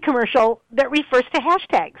TV commercial that refers to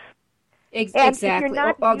hashtags. And exactly. if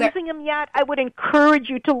you're not using them yet, I would encourage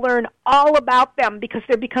you to learn all about them because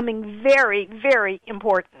they're becoming very, very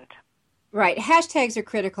important. Right. Hashtags are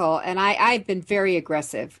critical, and I've been very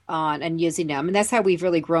aggressive on using them, and that's how we've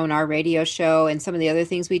really grown our radio show and some of the other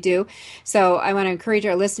things we do. So I want to encourage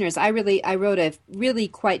our listeners. I wrote a really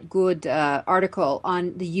quite good article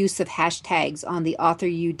on the use of hashtags on the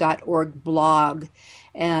AuthorU.org blog,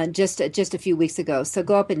 and just a few weeks ago. So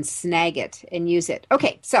go up and snag it and use it.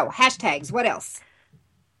 Okay, so hashtags. What else?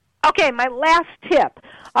 Okay, my last tip,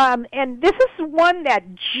 and this is one that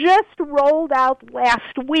just rolled out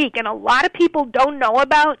last week, and a lot of people don't know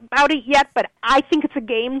about it yet, but I think it's a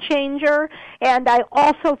game changer, and I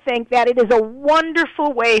also think that it is a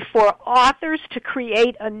wonderful way for authors to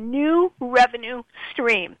create a new revenue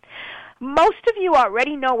stream. Most of you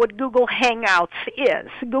already know what Google Hangouts is.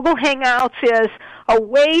 Google Hangouts is a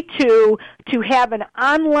way to have an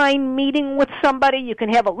online meeting with somebody. You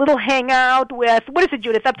can have a little hangout with, what is it,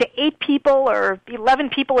 Judith, up to 8 people or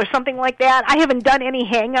 11 people or something like that. I haven't done any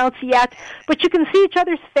Hangouts yet, but you can see each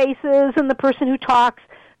other's faces, and the person who talks,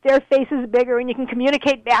 their face is bigger, and you can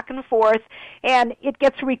communicate back and forth, and it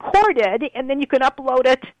gets recorded, and then you can upload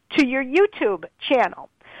it to your YouTube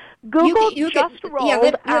channel. Google just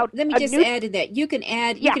rolled out. Let me just add to that. You can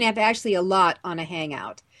have actually a lot on a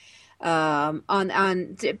Hangout. On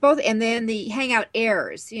both, and then the Hangout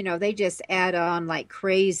errors. They just add on like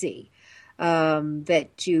crazy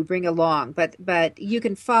that you bring along. But you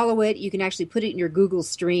can follow it. You can actually put it in your Google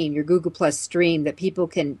Stream, your Google Plus Stream, that people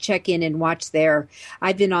can check in and watch there.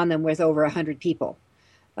 I've been on them with over 100 people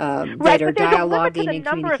that are dialoguing and communicating. Right, but there's a limit to the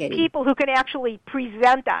number of people who can actually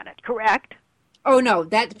present on it. Correct? Oh, no,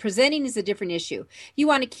 that presenting is a different issue. You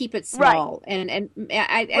want to keep it small, right. and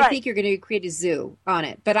I think you're going to create a zoo on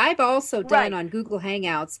it. But I've also done on Google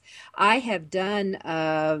Hangouts, I have done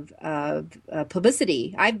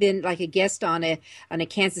publicity. I've been like a guest on a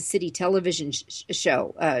Kansas City television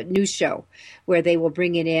show, news show, where they will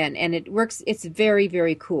bring it in, and it works. It's very,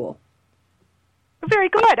 very cool. Very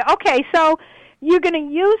good. Okay, so you're going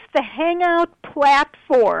to use the Hangout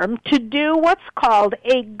platform to do what's called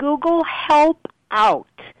a Google Help Out.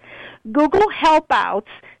 Google Help Outs,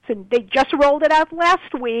 so they just rolled it out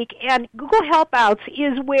last week, and Google Help Outs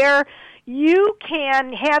is where you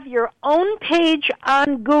can have your own page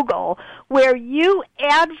on Google where you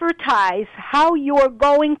advertise how you're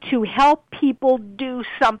going to help people do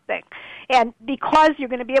something. And because you're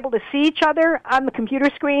going to be able to see each other on the computer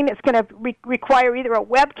screen, it's going to require either a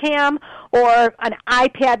webcam or an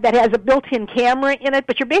iPad that has a built-in camera in it,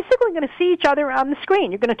 but you're basically going to see each other on the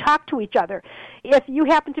screen. You're going to talk to each other. If you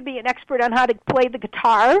happen to be an expert on how to play the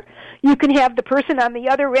guitar, you can have the person on the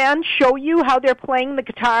other end show you how they're playing the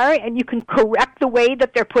guitar, and you can correct the way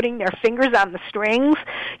that they're putting their fingers on the strings.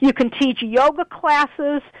 You can teach yoga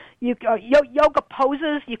classes, yoga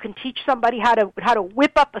poses. You can teach somebody how to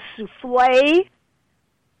whip up a souffle.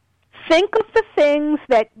 Think of the things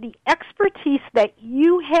the expertise that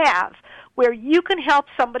you have where you can help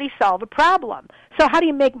somebody solve a problem. So how do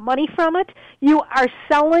you make money from it? You are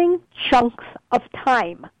selling chunks of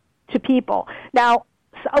time to people. Now,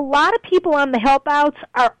 a lot of people on the Help Outs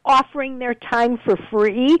are offering their time for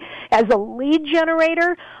free as a lead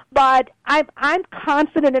generator, but I'm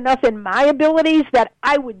confident enough in my abilities that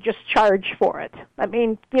I would just charge for it. I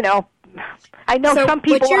mean, I know some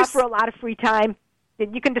people offer a lot of free time.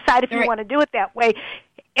 You can decide if you want to do it that way.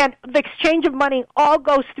 And the exchange of money all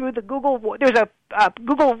goes through the Google. There's a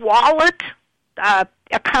Google Wallet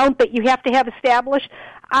account that you have to have established.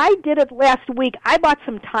 I did it last week. I bought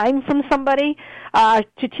some time from somebody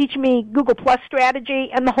to teach me Google Plus strategy,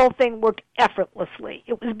 and the whole thing worked effortlessly.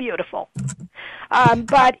 It was beautiful. And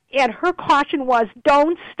her caution was,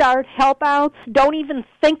 don't start Help Outs. Don't even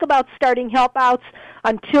think about starting Help Outs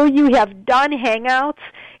until you have done Hangouts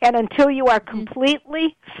and until you are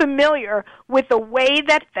completely familiar with the way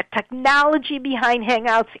that the technology behind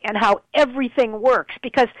Hangouts and how everything works.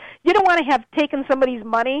 Because you don't want to have taken somebody's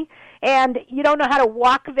money and you don't know how to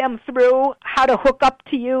walk them through how to hook up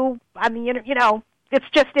to you. I mean,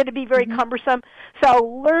 it'd be very cumbersome. So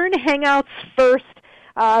learn Hangouts first.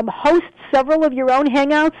 Host several of your own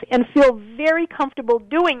Hangouts and feel very comfortable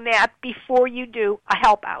doing that before you do a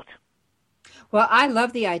Help Out. Well, I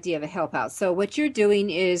love the idea of a help out. So what you're doing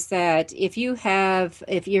is that if you're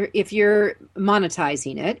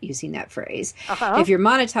monetizing it, using that phrase, if you're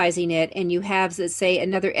monetizing it and you have, let's say,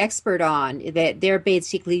 another expert on, that they're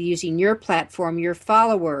basically using your platform, your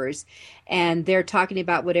followers, and they're talking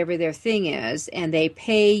about whatever their thing is, and they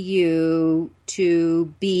pay you to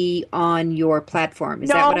be on your platform. Is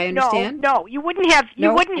that what I understand? No, you wouldn't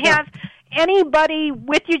have anybody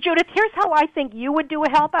with you, Judith. Here's how I think you would do a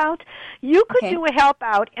help out. You could do a help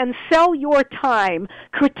out and sell your time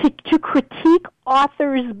to critique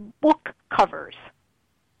authors' book covers.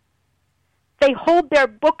 They hold their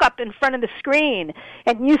book up in front of the screen,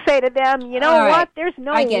 and you say to them, you know what, there's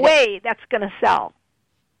no way that's going to sell.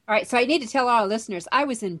 All right, so I need to tell our listeners, I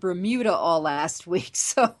was in Bermuda all last week,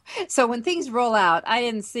 so when things roll out, I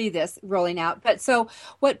didn't see this rolling out. But so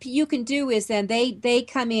what you can do is then they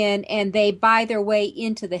come in and they buy their way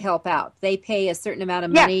into the help out. They pay a certain amount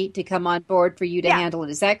of money to come on board for you to handle it.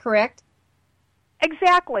 Is that correct?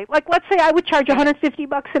 Exactly. Like, let's say I would charge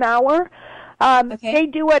 $150 an hour. They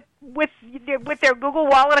do it with their Google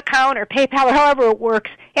Wallet account or PayPal or however it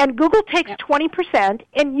works, and Google takes 20%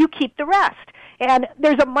 and you keep the rest. And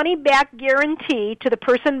there's a money-back guarantee to the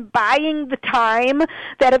person buying the time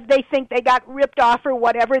that if they think they got ripped off or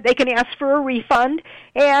whatever, they can ask for a refund.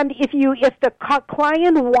 And if the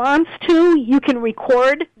client wants to, you can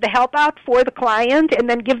record the help out for the client and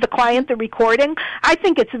then give the client the recording. I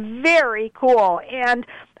think it's very cool. And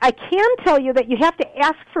I can tell you that you have to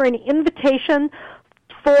ask for an invitation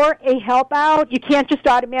for a help out. You can't just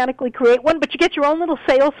automatically create one, but you get your own little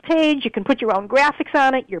sales page. You can put your own graphics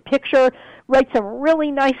on it, your picture, write some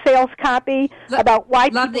really nice sales copy about why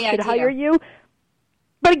people should hire you.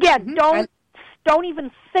 But again, don't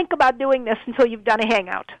even think about doing this until you've done a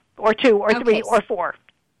hangout or 2 or 3 or 4.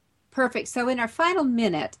 Perfect. So in our final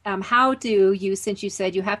minute, how do you, since you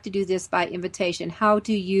said you have to do this by invitation, how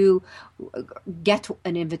do you get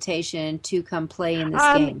an invitation to come play in this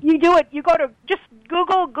game? You do it. You go to just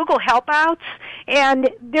Google Help Outs, and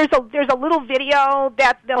there's a little video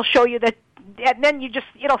that they'll show you that. And then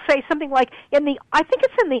it'll say something like, I think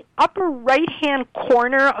it's in the upper right-hand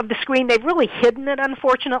corner of the screen. They've really hidden it,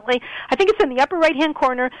 unfortunately. I think it's in the upper right-hand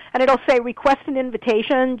corner, and it'll say request an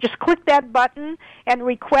invitation. Just click that button and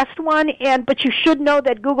request one. But you should know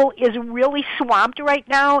that Google is really swamped right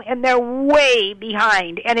now, and they're way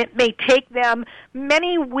behind. And it may take them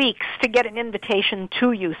many weeks to get an invitation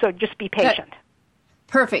to you, so just be patient.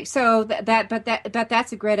 Perfect. So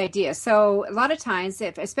that's a great idea. So a lot of times,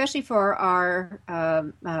 especially for our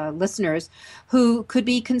listeners who could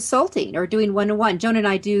be consulting or doing one-on-one, Joan and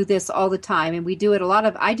I do this all the time, and I do it a lot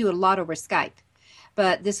over Skype.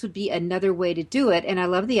 But this would be another way to do it, and I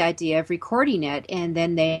love the idea of recording it, and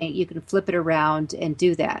then you can flip it around and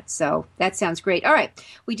do that. So that sounds great. All right,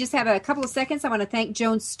 we just have a couple of seconds. I want to thank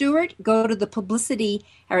Joan Stewart. Go to the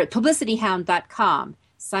publicityhound.com.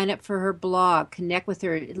 Sign up for her blog, connect with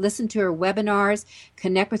her, listen to her webinars,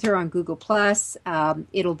 connect with her on Google+.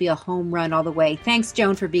 It'll be a home run all the way. Thanks,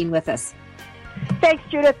 Joan, for being with us. Thanks,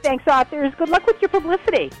 Judith. Thanks, authors. Good luck with your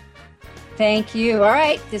publicity. Thank you. All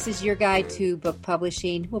right. This is your guide to book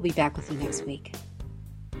publishing. We'll be back with you next week.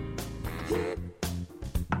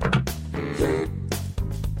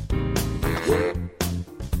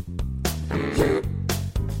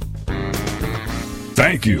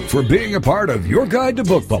 Thank you for being a part of Your Guide to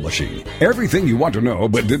Book Publishing. Everything you want to know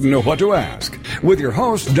but didn't know what to ask. With your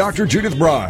host, Dr. Judith Briles.